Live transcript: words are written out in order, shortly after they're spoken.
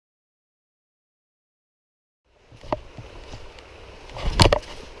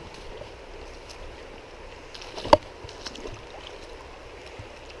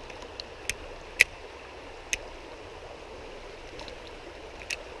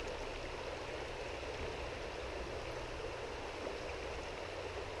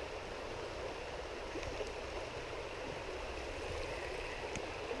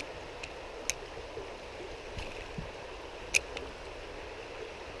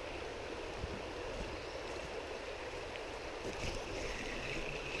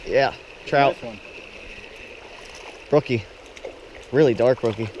Yeah, trout. Nice one. Brookie. Really dark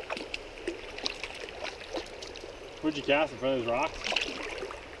brookie. Where'd you cast in front of those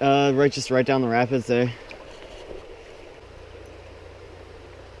rocks? Just right down the rapids there.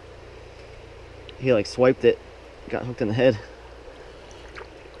 He like swiped it, got hooked in the head.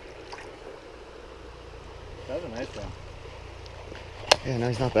 That was a nice one. Yeah, no,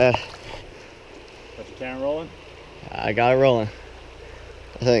 he's not bad. Got your camera rolling? I got it rolling,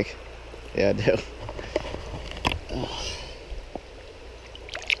 I think. Yeah, I do. Oh.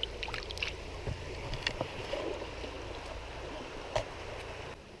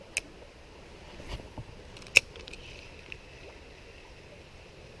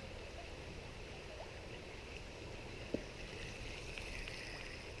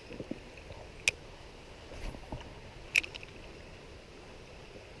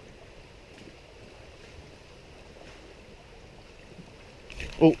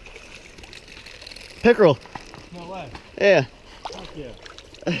 Oh, pickerel. No way. Yeah. Fuck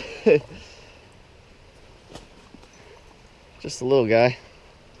yeah. Just a little guy.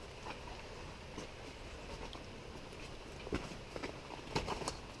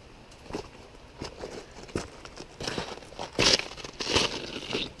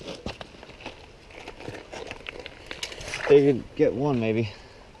 They could get one maybe.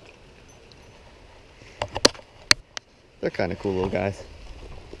 They're kind of cool little guys.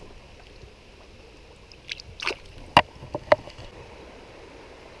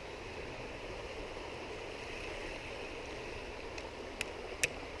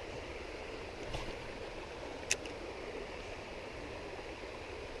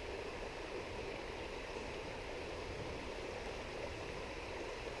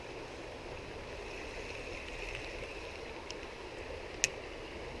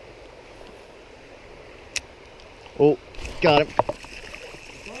 Oh, got him.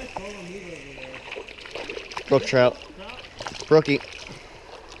 Brook trout. Brookie.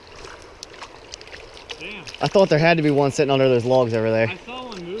 Damn. I thought there had to be one sitting under those logs over there. I saw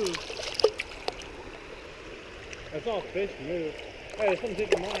one move. I saw a fish move. Hey, there's something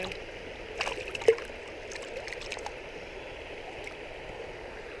taking mine.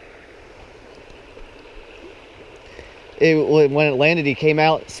 When it landed, he came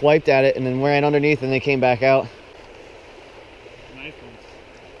out, swiped at it, and then ran underneath, and they came back out. Nice one.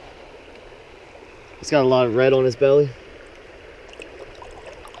 He's got a lot of red on his belly.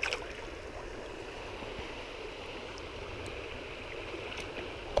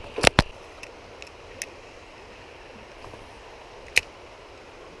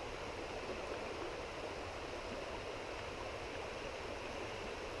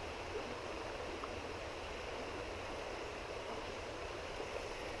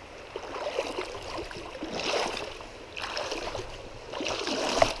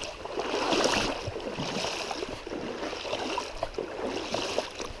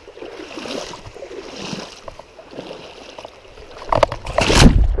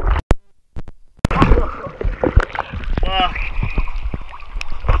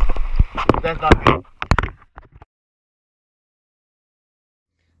 That's not good.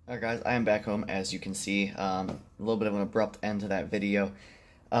 Alright guys, I am back home. As you can see, a little bit of an abrupt end to that video.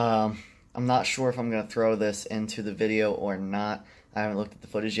 I'm not sure if I'm going to throw this into the video or not. I haven't looked at the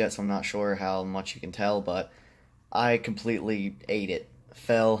footage yet, so I'm not sure how much you can tell, but I completely ate it.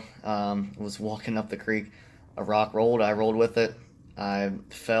 Fell, was walking up the creek, a rock rolled, I rolled with it. I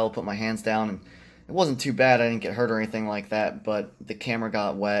fell, put my hands down, and it wasn't too bad. I didn't get hurt or anything like that, but the camera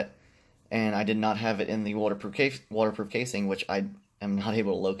got wet, and I did not have it in the waterproof casing, which I am not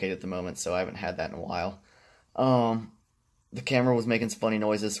able to locate at the moment, so I haven't had that in a while. The camera was making some funny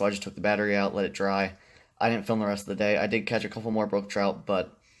noises, so I just took the battery out, let it dry. I didn't film the rest of the day. I did catch a couple more brook trout,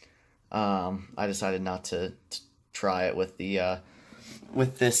 but I decided not to try it with the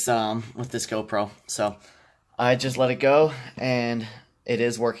with this GoPro. So I just let it go, and it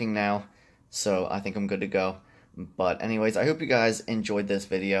is working now. So I think I'm good to go. But anyways, I hope you guys enjoyed this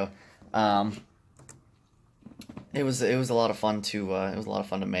video. It was a lot of fun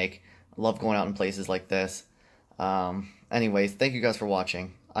to make. I love going out in places like this. Anyways, thank you guys for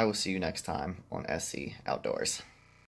watching. I will see you next time on SC Outdoors.